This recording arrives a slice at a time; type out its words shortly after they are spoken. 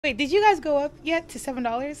Wait, did you guys go up yet to $7?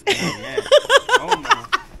 Not yet. Oh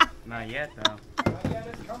no, not yet though. Yeah,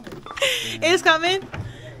 it's coming. Yeah. It's coming?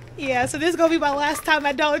 Yeah, so this is gonna be my last time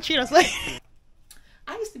at Dollar Tree. I was like,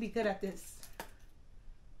 I used to be good at this.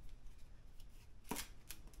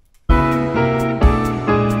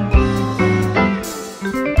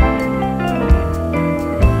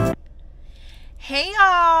 Hey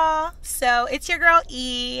y'all, so it's your girl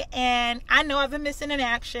E, and I know I've been missing in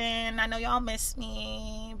action. I know y'all miss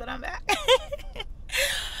me, but I'm back.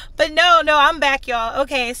 But no, I'm back, y'all.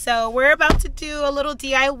 Okay, so we're about to do a little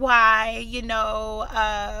DIY, you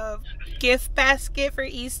know, gift basket for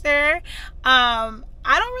Easter. I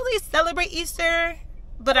don't really celebrate Easter,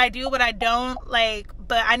 but I do, but I don't, like,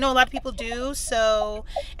 but I know a lot of people do. So,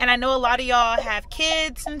 and I know a lot of y'all have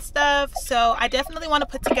kids and stuff, so I definitely want to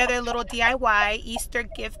put together a little DIY Easter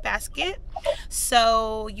gift basket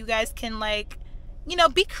so you guys can, like, you know,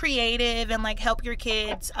 be creative and like help your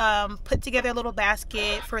kids put together a little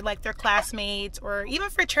basket for like their classmates or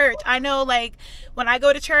even for church. I know, like, when I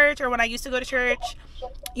go to church, or when I used to go to church,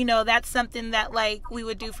 you know, that's something that like we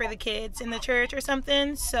would do for the kids in the church or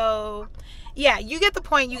something. So yeah, you get the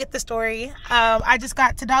point, you get the story. I just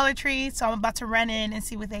got to Dollar Tree, so I'm about to run in and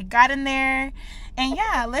see what they got in there, and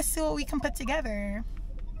yeah, let's see what we can put together.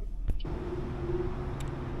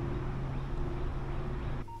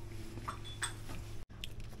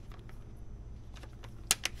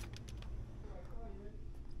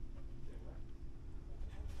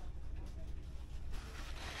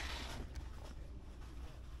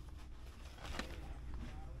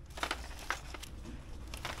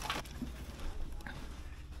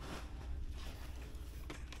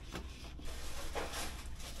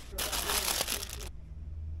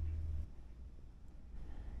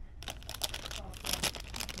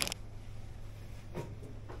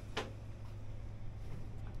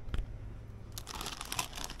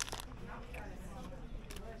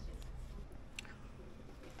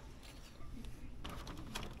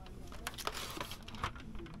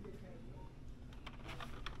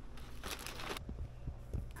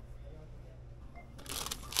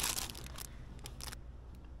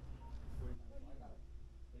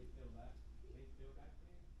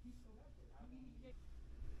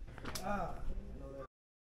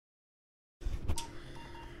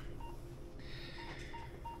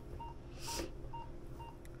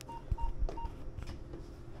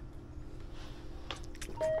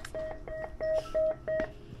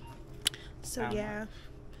 So yeah.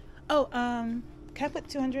 Oh, can I put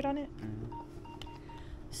 200 on it? Mm-hmm.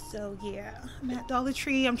 So yeah, I'm at Dollar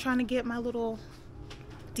Tree. I'm trying to get my little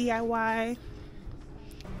DIY.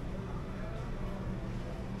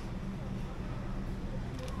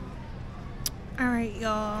 Alright,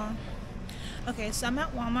 y'all. Okay, so I'm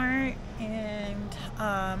at Walmart,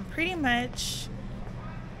 and pretty much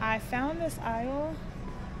I found this aisle,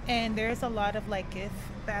 and there's a lot of like gift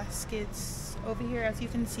baskets over here, as you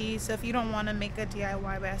can see. So if you don't want to make a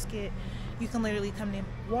DIY basket, you can literally come to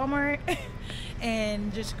Walmart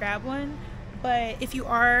and just grab one. But if you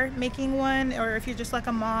are making one, or if you're just like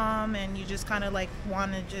a mom and you just kind of like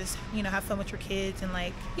want to just, you know, have fun with your kids and,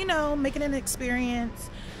 like, you know, make it an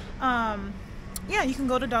experience, yeah, you can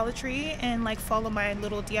go to Dollar Tree and like follow my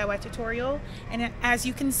little DIY tutorial. And as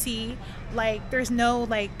you can see, like, there's no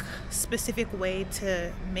like specific way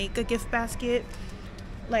to make a gift basket.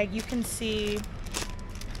 Like, you can see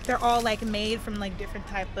they're all like made from like different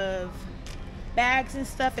type of bags and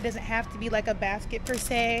stuff. It doesn't have to be like a basket per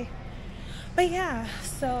se. But yeah,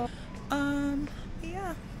 so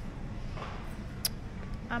yeah,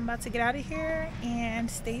 I'm about to get out of here, and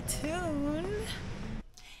stay tuned.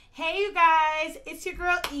 Hey you guys, it's your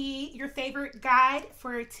girl E, your favorite guide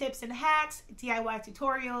for tips and hacks, DIY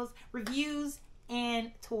tutorials, reviews,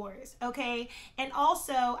 and tours, okay? And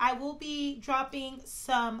also, I will be dropping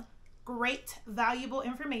some great valuable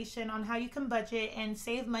information on how you can budget and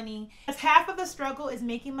save money, as half of the struggle is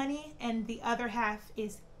making money and the other half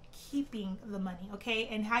is keeping the money, okay?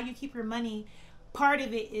 And how you keep your money, part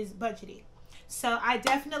of it is budgeting. So I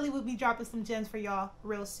definitely will be dropping some gems for y'all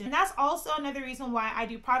real soon. And that's also another reason why I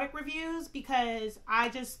do product reviews, because I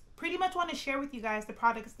just pretty much want to share with you guys the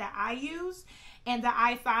products that I use and that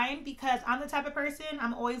I find, because I'm the type of person,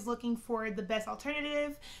 I'm always looking for the best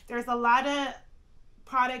alternative. There's a lot of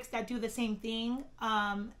products that do the same thing,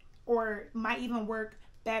 or might even work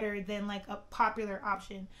better than like a popular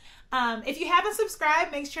option. If you haven't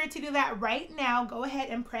subscribed, make sure to do that right now. Go ahead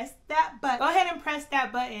and press that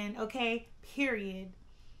button. Okay, period.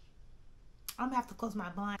 I'm gonna have to close my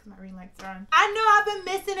blind because my ring lights are on. I know I've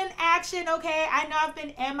been missing in action, okay? I know I've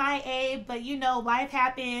been MIA, but you know, life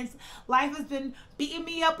happens. Life has been beating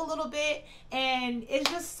me up a little bit, and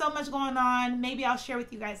it's just so much going on. Maybe I'll share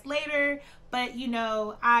with you guys later, but you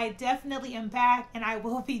know, I definitely am back, and I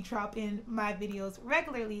will be dropping my videos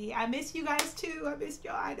regularly. I miss you guys too. I miss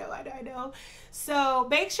y'all. I know. So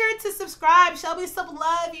make sure to subscribe. Show me some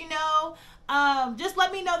love, you know. Just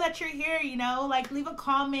let me know that you're here, you know, like leave a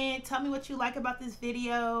comment, tell me what you like about this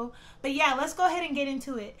video. But yeah, let's go ahead and get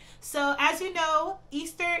into it. So as you know,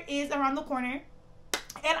 Easter is around the corner.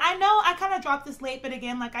 And I know I kind of dropped this late, but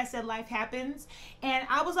again, like I said, life happens. And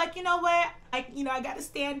I was like, you know what? I got to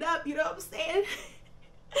stand up, you know what I'm saying?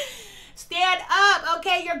 Stand up,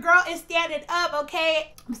 okay? Your girl is standing up,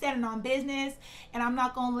 okay? I'm standing on business, and I'm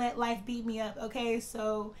not going to let life beat me up, okay?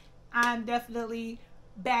 So I'm definitely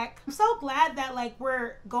back. I'm so glad that like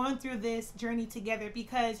we're going through this journey together,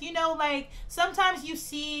 because you know, like sometimes you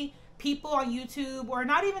see people on YouTube, or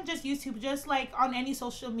not even just YouTube, just like on any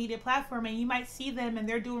social media platform, and you might see them and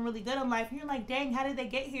they're doing really good in life, and you're like, dang, how did they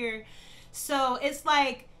get here? So it's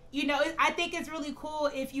like, you know, I think it's really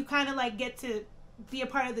cool if you kind of like get to be a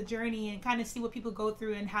part of the journey and kind of see what people go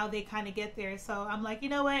through and how they kind of get there. So I'm like, you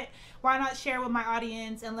know what, why not share with my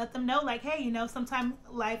audience and let them know, like, hey, you know, sometimes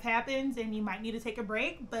life happens and you might need to take a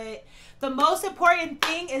break, but the most important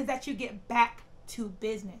thing is that you get back to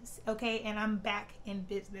business, okay? And I'm back in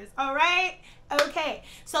business. All right, okay,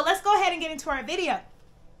 so let's go ahead and get into our video.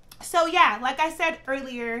 So yeah, like I said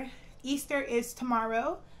earlier, Easter is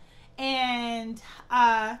tomorrow, and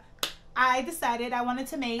I decided I wanted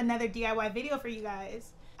to make another DIY video for you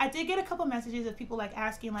guys. I did get a couple messages of people like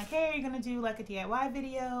asking like, hey, are you gonna do like a DIY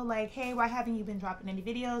video? Like, hey, why haven't you been dropping any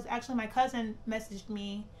videos? Actually, my cousin messaged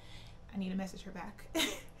me. I need to message her back.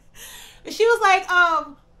 She was like,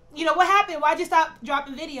 you know, what happened? Why'd you stop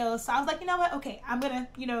dropping videos? So I was like, you know what? Okay, I'm gonna,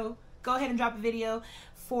 you know, go ahead and drop a video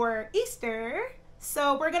for Easter.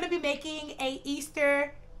 So we're gonna be making a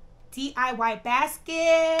Easter DIY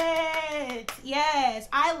basket. Yes,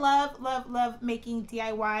 I love making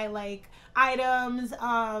DIY like items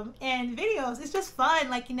and videos. It's just fun,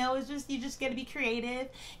 like, you know, it's just, you just get to be creative,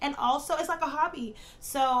 and also it's like a hobby.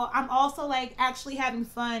 So I'm also like actually having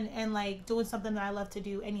fun and like doing something that I love to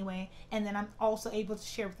do anyway, and then I'm also able to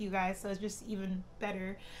share with you guys, so it's just even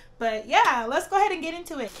better. But yeah, let's go ahead and get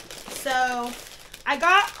into it. So I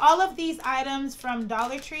got all of these items from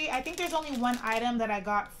Dollar Tree. I think there's only one item that I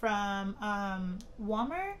got from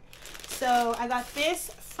Walmart. So I got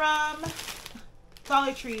this from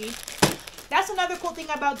Dollar Tree. That's another cool thing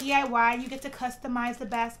about DIY. You get to customize the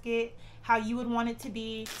basket how you would want it to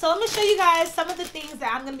be. So let me show you guys some of the things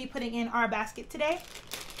that I'm going to be putting in our basket today.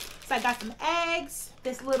 So I got some eggs,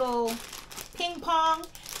 this little ping pong.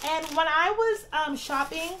 And when I was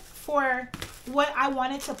shopping for what I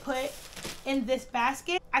wanted to put in this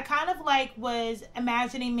basket, I kind of like was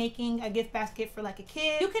imagining making a gift basket for like a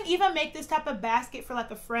kid. You can even make this type of basket for like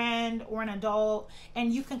a friend or an adult,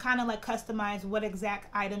 and you can kind of like customize what exact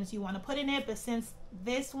items you want to put in it. But since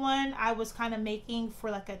this one I was kind of making for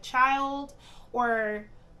like a child, or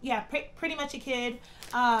yeah, pretty much a kid,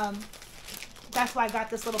 that's why I got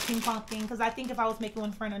this little ping pong thing, because I think if I was making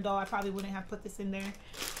one for an adult, I probably wouldn't have put this in there.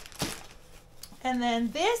 And then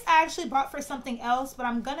this I actually bought for something else, but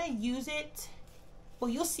I'm gonna use it. Well,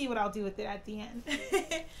 you'll see what I'll do with it at the end.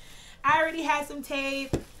 I already had some tape.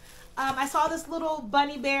 I saw this little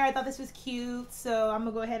bunny bear. I thought this was cute, so I'm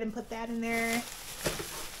gonna go ahead and put that in there.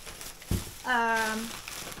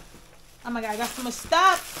 Oh my god, I got so much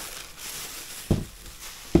stuff.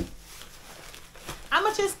 I'm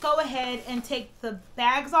gonna just go ahead and take the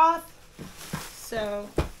bags off so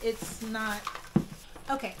it's not.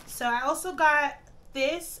 Okay, so I also got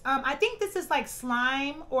this. I think this is like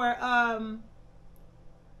slime, or I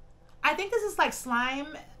think this is like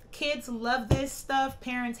slime. Kids love this stuff.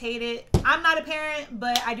 Parents hate it. I'm not a parent,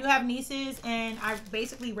 but I do have nieces, and I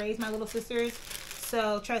basically raised my little sisters.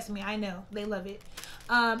 So trust me, I know they love it.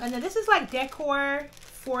 And then this is like decor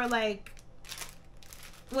for like,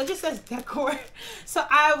 well, it just says decor. So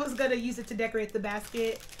I was gonna use it to decorate the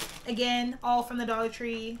basket. Again, all from the Dollar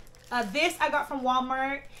Tree. This I got from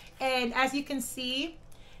Walmart, and as you can see,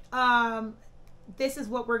 this is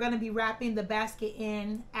what we're going to be wrapping the basket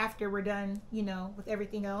in after we're done, you know, with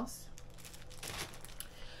everything else.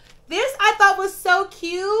 This I thought was so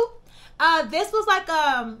cute. This was like,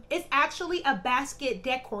 it's actually a basket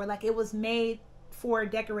decor, like it was made for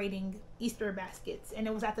decorating Easter baskets, and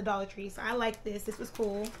it was at the Dollar Tree, so I like this. This was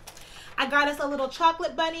cool. I got us a little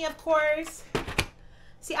chocolate bunny, of course.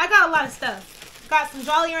 See, I got a lot of stuff. Got some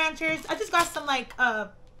Jolly Ranchers. I just got some like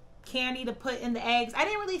candy to put in the eggs. I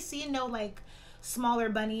didn't really see no like smaller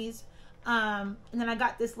bunnies. And then I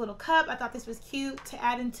got this little cup. I thought this was cute to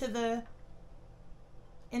add into the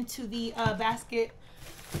basket.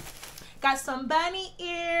 Got some bunny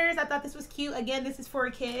ears. I thought this was cute. Again, this is for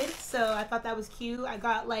a kid, so I thought that was cute. I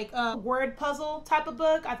got like a word puzzle type of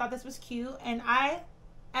book. I thought this was cute, and I,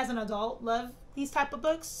 as an adult, love these type of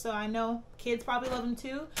books, so I know kids probably love them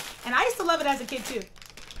too. And I used to love it as a kid too.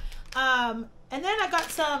 And then I got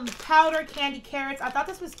some powder candy carrots. I thought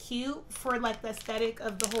this was cute for like the aesthetic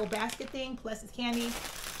of the whole basket thing, plus it's candy.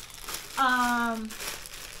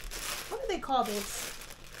 What do they call this?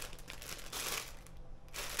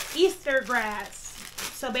 Easter grass.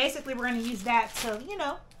 So basically we're going to use that to, you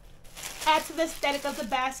know, add to the aesthetic of the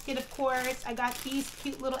basket, of course. I got these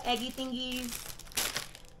cute little eggy thingies.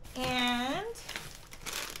 And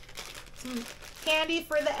some candy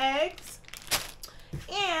for the eggs.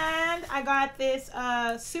 And I got this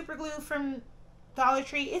super glue from Dollar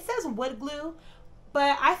Tree. It says wood glue,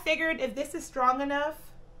 but I figured if this is strong enough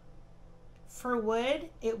for wood,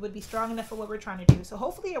 it would be strong enough for what we're trying to do. So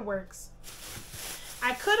hopefully it works.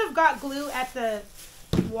 I could have got glue at the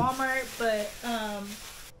Walmart, but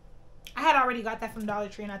I had already got that from Dollar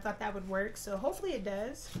Tree and I thought that would work. So hopefully it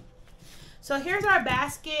does. So here's our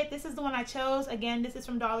basket. This is the one I chose. Again, this is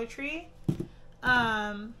from Dollar Tree.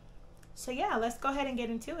 So yeah, let's go ahead and get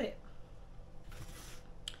into it.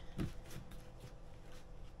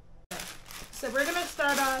 So we're gonna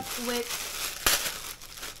start off with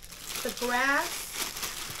the grass.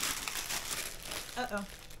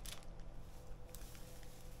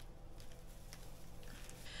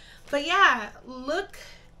 But yeah, look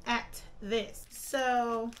at this.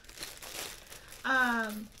 So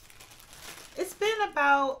it's been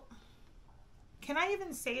about, can I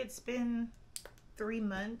even say it's been 3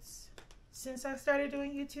 months since I started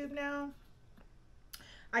doing YouTube now?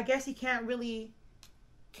 I guess you can't really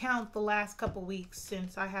count the last couple weeks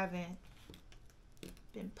since I haven't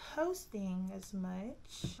been posting as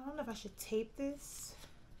much. I don't know if I should tape this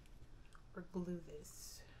or glue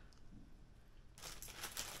this.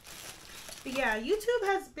 But yeah, YouTube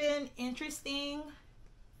has been interesting.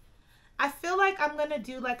 I feel like I'm gonna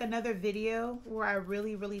do like another video where I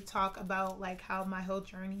really talk about like how my whole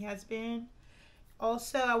journey has been.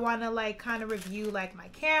 Also, I want to like kind of review like my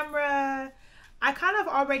camera. I kind of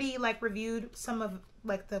already like reviewed some of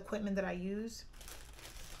like the equipment that I use.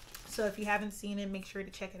 So if you haven't seen it, make sure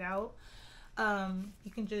to check it out.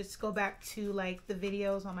 You can just go back to like the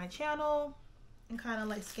videos on my channel and kind of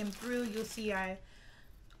like skim through. You'll see I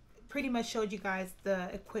pretty much showed you guys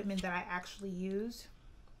the equipment that I actually use.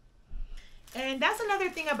 And that's another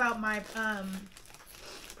thing about my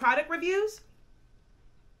product reviews.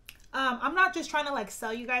 I'm not just trying to like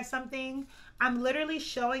sell you guys something. I'm literally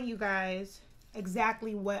showing you guys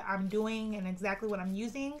exactly what I'm doing and exactly what I'm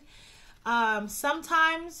using.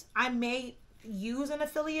 Sometimes I may use an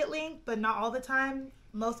affiliate link, but not all the time.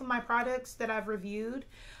 Most of my products that I've reviewed,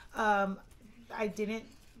 I didn't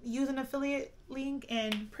use an affiliate link,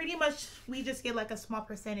 and pretty much we just get like a small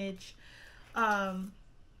percentage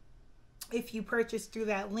if you purchase through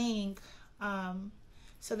that link.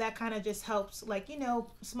 So that kind of just helps, like, you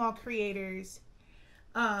know, small creators,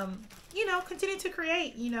 you know, continue to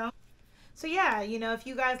create, you know. So yeah, you know, if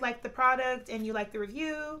you guys like the product and you like the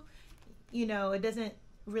review, you know, it doesn't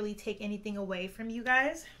really take anything away from you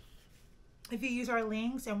guys if you use our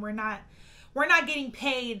links. And we're not getting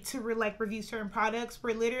paid to like review certain products.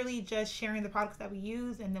 We're literally just sharing the products that we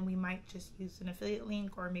use, and then we might just use an affiliate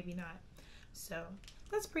link or maybe not. So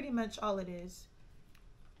that's pretty much all it is.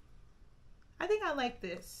 I think I like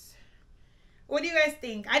this. What do you guys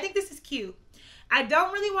think? I think this is cute. I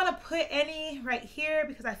don't really want to put any right here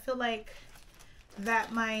because I feel like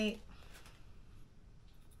that might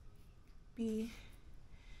be...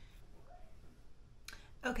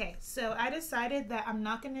 Okay, so I decided that I'm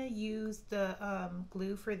not going to use the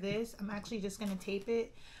glue for this. I'm actually just going to tape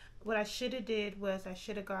it. What I should have did was I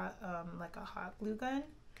should have got like a hot glue gun,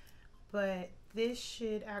 but this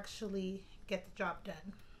should actually get the job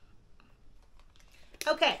done.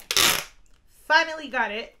 Okay, finally got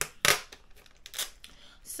it.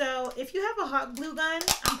 So if you have a hot glue gun,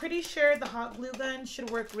 I'm pretty sure the hot glue gun should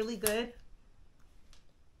work really good.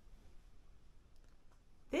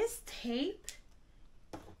 This tape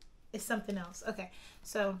is something else. Okay,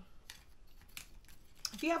 so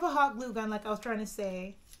if you have a hot glue gun, like I was trying to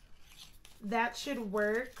say, that should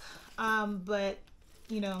work. But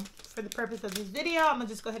you know, for the purpose of this video, I'm gonna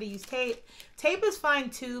just go ahead and use tape. Tape is fine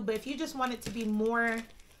too, but if you just want it to be more,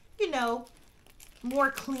 you know,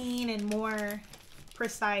 more clean and more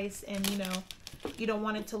precise, and you know, you don't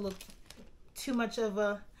want it to look too much of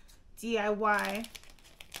a DIY,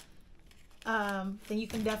 then you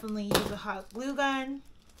can definitely use a hot glue gun.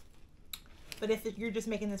 But if you're just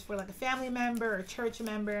making this for like a family member or a church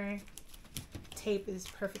member, tape is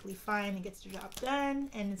perfectly fine. It gets the job done,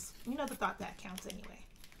 and it's, you know, the thought that counts anyway.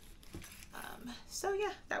 So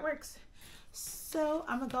yeah, that works. So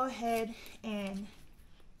I'm gonna go ahead and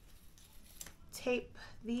tape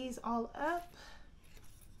these all up,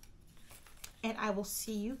 and I will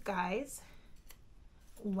see you guys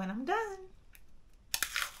when I'm done.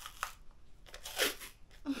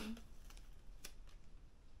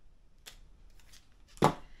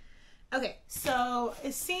 Okay, so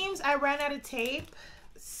it seems I ran out of tape,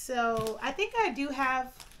 so I think I do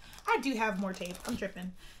have more tape. I'm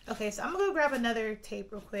tripping. Okay, so I'm gonna go grab another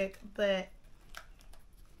tape real quick, but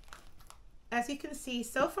as you can see,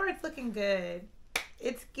 so far it's looking good.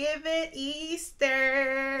 It's giving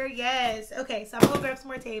Easter. Yes. Okay, so I'm gonna grab some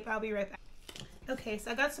more tape. I'll be right back. Okay,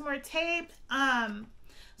 so I got some more tape.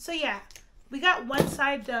 So yeah, we got one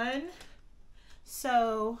side done.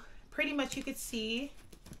 So pretty much you could see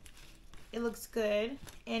it looks good,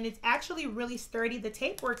 and it's actually really sturdy. The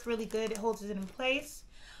tape works really good. It holds it in place.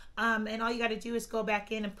 And all you got to do is go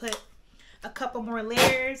back in and put a couple more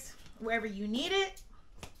layers wherever you need it.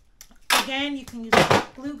 Again, you can use a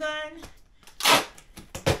glue gun.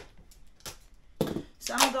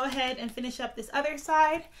 So I'm gonna go ahead and finish up this other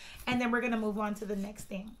side, and then we're gonna move on to the next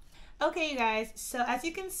thing. Okay, you guys, so as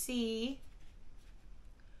you can see,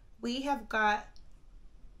 we have got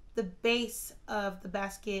the base of the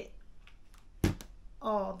basket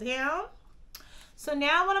all down. So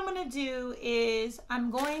now what I'm going to do is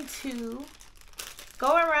I'm going to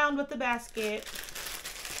go around with the basket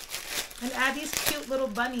and add these cute little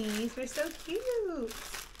bunnies. They're so cute.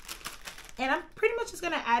 And I'm pretty much just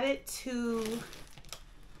going to add it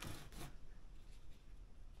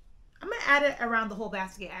around the whole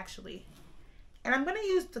basket actually. And I'm going to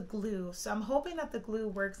use the glue. So I'm hoping that the glue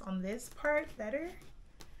works on this part better.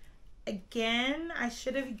 Again, I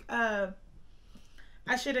should have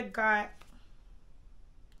got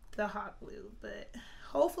the hot glue, but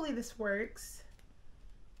hopefully this works.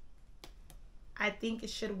 I think it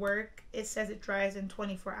should work. It says it dries in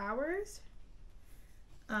 24 hours.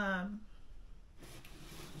 So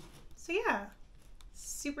yeah,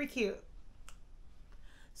 super cute.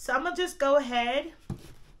 So I'm gonna just go ahead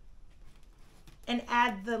and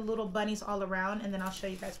add the little bunnies all around, and then I'll show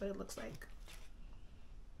you guys what it looks like.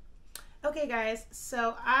 Okay guys,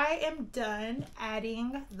 so I am done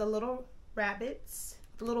adding the little rabbits,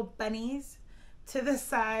 the little bunnies, to the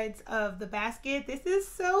sides of the basket. This is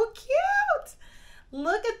so cute.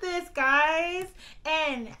 Look at this, guys.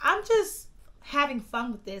 And I'm just having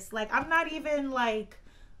fun with this. Like, I'm not even like,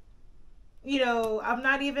 you know, I'm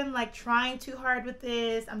not even like trying too hard with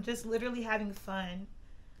this. I'm just literally having fun.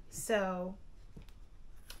 So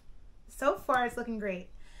far it's looking great.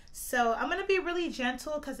 So I'm going to be really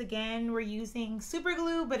gentle because, again, we're using super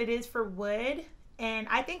glue, but it is for wood. And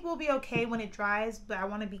I think we'll be okay when it dries, but I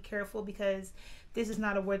want to be careful because this is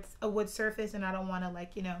not a wood surface, and I don't want to,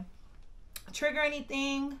 like, you know, trigger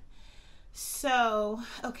anything. So,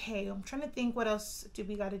 okay, I'm trying to think what else do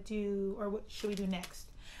we got to do, or what should we do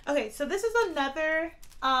next? Okay, so this is another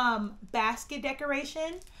basket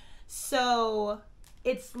decoration. So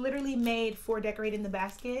it's literally made for decorating the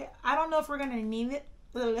basket. I don't know if we're going to need it.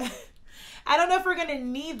 I don't know if we're gonna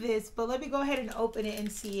need this, but let me go ahead and open it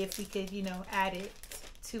and see if we could, you know, add it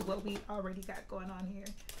to what we already got going on here.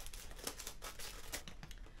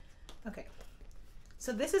 Okay,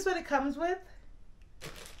 so this is what it comes with.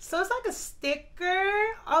 So it's like a sticker.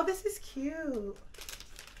 Oh, this is cute.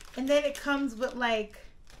 And then it comes with like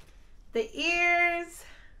the ears.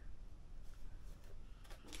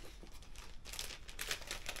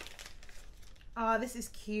 Oh, this is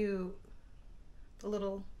cute. The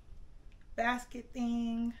little basket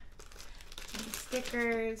thing, and the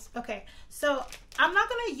stickers. Okay, so I'm not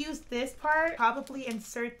gonna use this part. Probably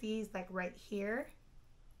insert these like right here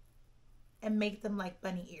and make them like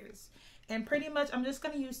bunny ears. And pretty much I'm just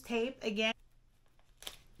gonna use tape again.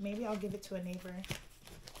 Maybe I'll give it to a neighbor,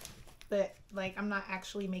 but like I'm not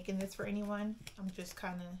actually making this for anyone. I'm just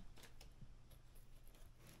kind of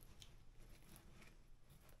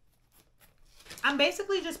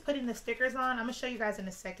basically just putting the stickers on. I'm gonna show you guys in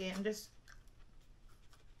a second.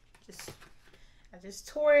 I just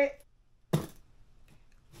tore it.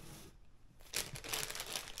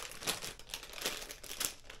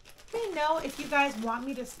 Let me know if you guys want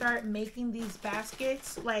me to start making these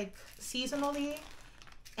baskets like seasonally,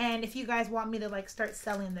 and if you guys want me to like start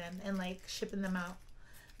selling them and like shipping them out.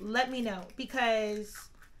 Let me know, because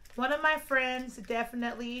One of my friends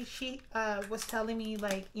definitely, she was telling me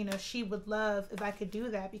like, you know, she would love if I could do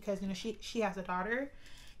that because, you know, she has a daughter.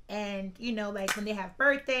 And, you know, like when they have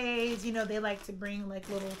birthdays, you know, they like to bring like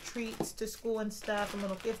little treats to school and stuff and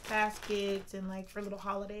little gift baskets and like for little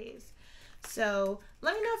holidays. So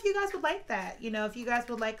let me know if you guys would like that. You know, if you guys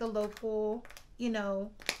would like a local, you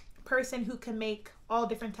know, person who can make all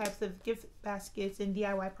different types of gift baskets and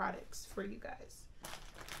DIY products for you guys.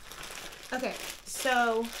 Okay,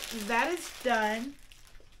 so that is done.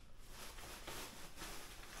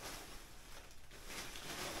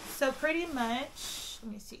 So pretty much,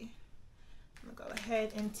 let me see. I'm gonna go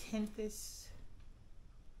ahead and tint this.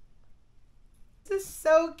 This is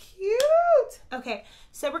so cute. Okay,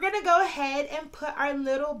 so we're gonna go ahead and put our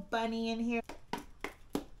little bunny in here.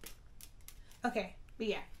 Okay, but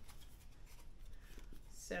yeah.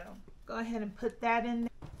 So go ahead and put that in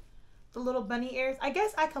there. The little bunny ears. I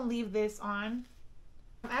guess I can leave this on.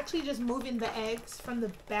 I'm actually just moving the eggs from the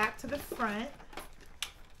back to the front.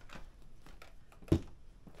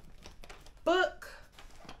 Book.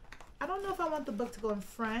 I don't know if I want the book to go in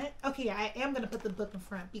front. Okay, yeah, I am going to put the book in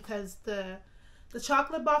front because the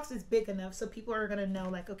chocolate box is big enough so people are going to know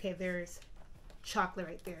like, okay, there's chocolate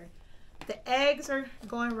right there. The eggs are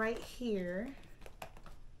going right here.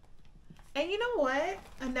 And you know what?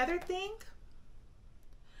 Another thing,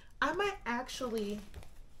 I might actually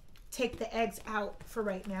take the eggs out for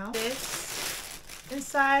right now. This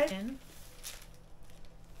inside,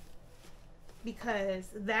 because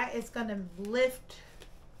that is going to lift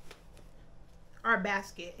our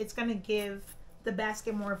basket. It's going to give the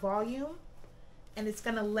basket more volume and it's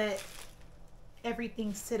going to let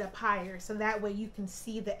everything sit up higher so that way you can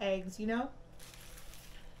see the eggs, you know.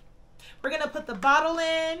 We're going to put the bottle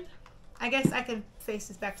in. I guess I can face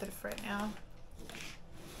this back to the front now.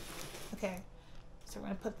 Okay, so we're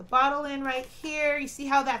going to put the bottle in right here. You see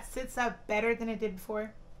how that sits up better than it did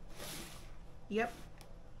before? Yep.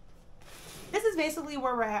 This is basically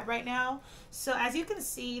where we're at right now. So as you can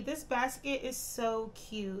see, this basket is so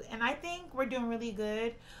cute and I think we're doing really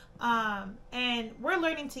good. And we're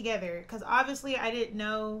learning together because obviously I didn't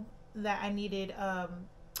know that I needed, well,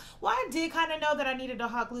 I did kind of know that I needed a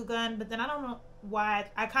hot glue gun, but then I don't know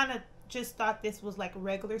why. I kind of just thought this was like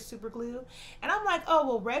regular super glue. And I'm like, oh,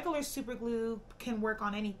 well, regular super glue can work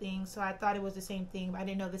on anything. So I thought it was the same thing, but I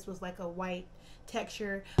didn't know this was like a white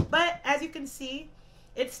texture. But as you can see,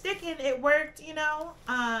 it's sticking, it worked, you know,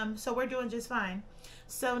 so we're doing just fine.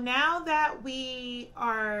 So now that we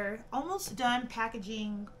are almost done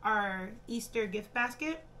packaging our Easter gift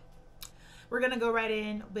basket, we're gonna go right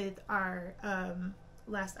in with our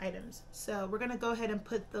last items. So we're gonna go ahead and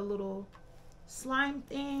put the little slime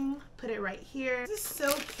thing, put it right here. This is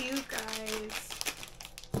so cute, guys.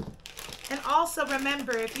 And also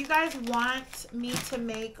remember, if you guys want me to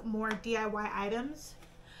make more DIY items,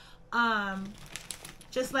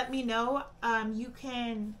 just let me know. You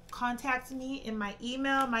can contact me in my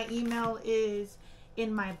email. My email is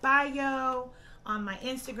in my bio, on my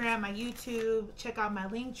Instagram, my YouTube. Check out my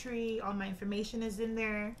link tree. All my information is in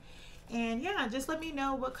there. And yeah, just let me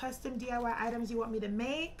know what custom DIY items you want me to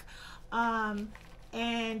make.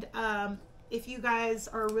 If you guys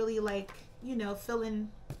are really like, you know,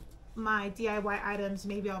 filling my DIY items,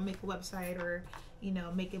 maybe I'll make a website or, you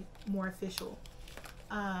know, make it more official.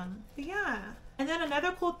 But yeah. And then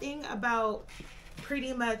another cool thing about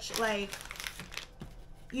pretty much like,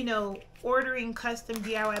 you know, ordering custom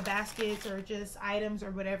DIY baskets or just items or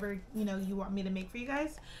whatever, you know, you want me to make for you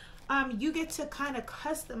guys, you get to kind of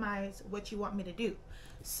customize what you want me to do.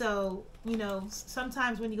 So, you know,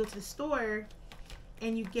 sometimes when you go to the store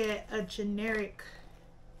and you get a generic,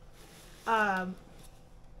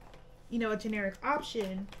 you know, a generic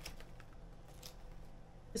option,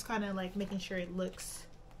 it's kind of like making sure it looks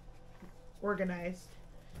organized.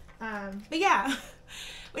 But yeah,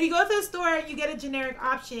 when you go to the store and you get a generic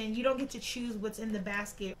option, you don't get to choose what's in the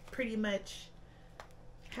basket. Pretty much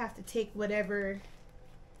have to take whatever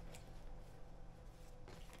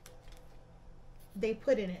they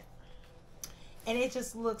put in it, and it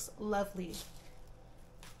just looks lovely.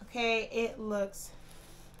 Okay, it looks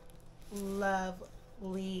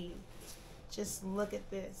lovely. Just look at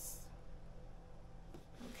this.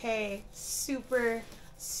 Okay, super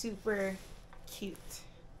cute.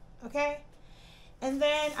 Okay, and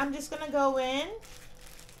then I'm just gonna go in,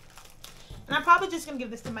 and I'm probably just gonna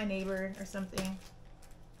give this to my neighbor or something.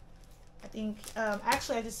 I think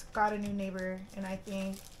actually I just got a new neighbor and I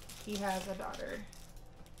think he has a daughter,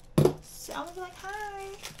 so I'm gonna be like, hi.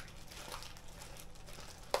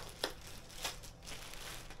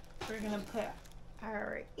 We're gonna put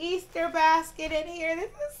our Easter basket in here.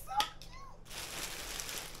 This is so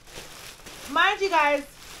Mind you guys,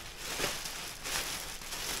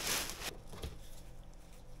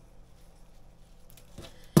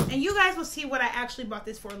 and you guys will see what I actually bought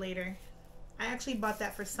this for later. I actually bought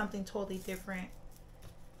that for something totally different.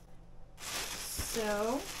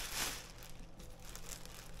 So,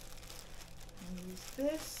 use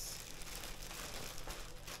this.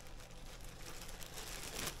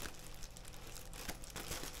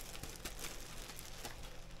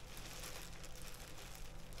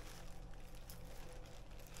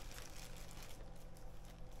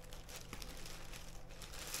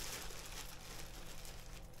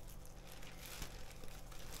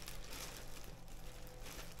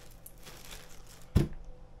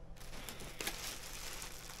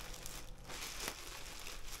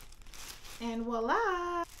 And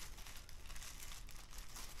voila!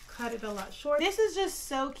 Cut it a lot short. This is just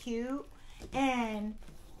so cute, and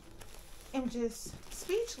I'm just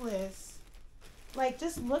speechless. Like,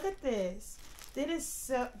 just look at this. This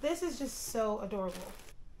is just so adorable.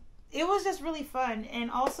 It was just really fun, and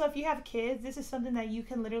also if you have kids, this is something that you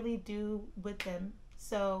can literally do with them.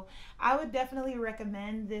 So I would definitely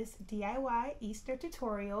recommend this DIY Easter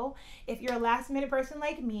tutorial. If you're a last minute person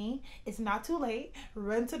like me, it's not too late.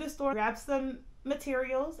 Run to the store, grab some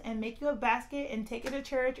materials, and make you a basket and take it to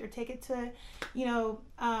church or take it to, you know,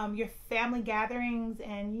 your family gatherings.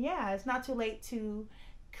 And yeah, it's not too late to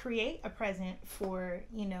create a present for,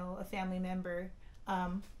 you know, a family member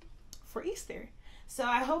for Easter. So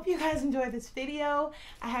I hope you guys enjoyed this video.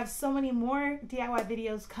 I have so many more DIY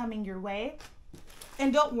videos coming your way.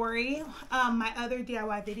 And don't worry, my other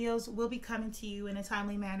DIY videos will be coming to you in a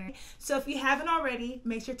timely manner. So if you haven't already,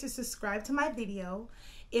 make sure to subscribe to my video.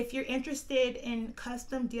 If you're interested in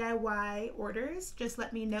custom DIY orders, just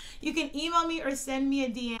let me know. You can email me or send me a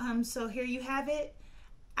DM. So here you have it.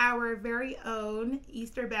 Our very own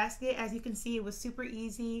Easter basket. As you can see, it was super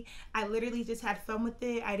easy. I literally just had fun with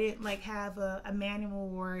it. I didn't like have a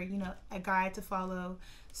manual or, you know, a guide to follow.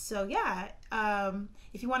 So yeah,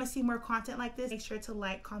 if you want to see more content like this, make sure to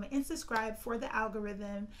like, comment, and subscribe for the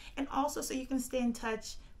algorithm, and also so you can stay in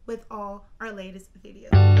touch with all our latest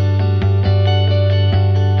videos.